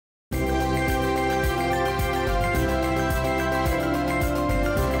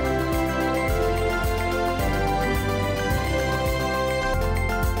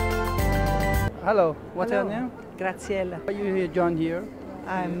Hello, what's your Hello. name? Graziella. Are you here, John, here?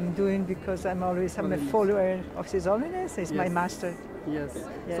 I'm doing because I'm a follower of His Holiness. He's my Yes. master. Yes.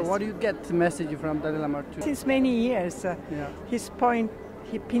 Yes. So what do you get the message from Dalai Lama too? Since many years, Yeah.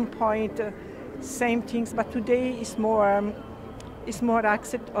 he pinpoint same things, but today is more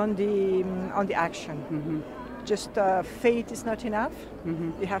accent on the action. Mm-hmm. Just faith is not enough.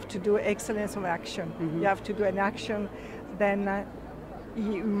 Mm-hmm. You have to do excellence of action. Mm-hmm. You have to do an action, then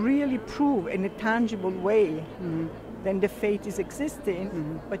you really prove in a tangible way. Mm-hmm. Then the faith is existing,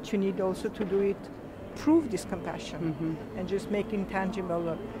 Mm-hmm. but you need also to do it, prove this compassion, Mm-hmm. and just making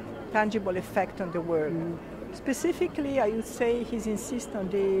tangible effect on the world. Mm-hmm. Specifically, I would say he's insist on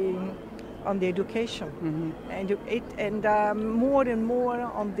the education, Mm-hmm. and more and more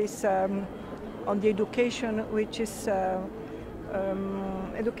on this on the education, which is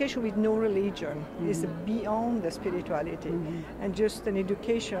education with no religion, is beyond the spirituality, and just an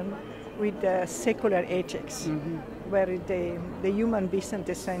education with secular ethics, where the human being at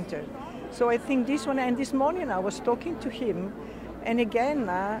the center. So I think this one, and this morning I was talking to him, and again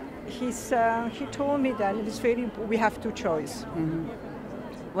he told me that it is we have two choices.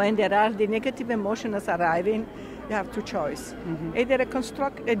 When there are the negative emotions arriving, you have two choices. Either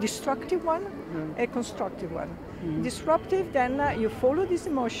a destructive one, a constructive one. Disruptive, then you follow this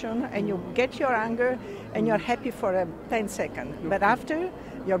emotion and you get your anger and you're happy for 10 seconds. But after,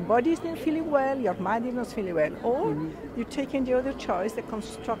 your body is not feeling well, your mind is not feeling well. Or you take in the other choice, the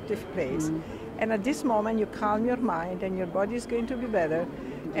constructive place. And at this moment, you calm your mind and your body is going to be better,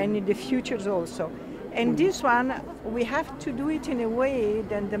 and in the futures also. And this one, we have to do it in a way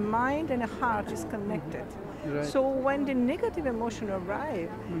that the mind and the heart is connected. Right. So when the negative emotion arrive,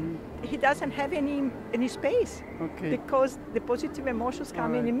 he doesn't have any space, Okay. because the positive emotions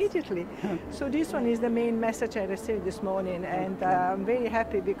come in Alright. immediately. So this one is the main message I received this morning, and I'm very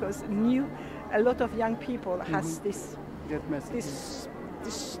happy because a lot of young people has this Get message.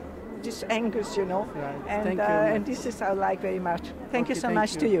 this angers, you know, Right. and Thank you very and much. this is I like very much. Thank you Okay, so thank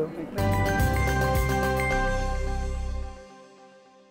much to you. you. Thank you.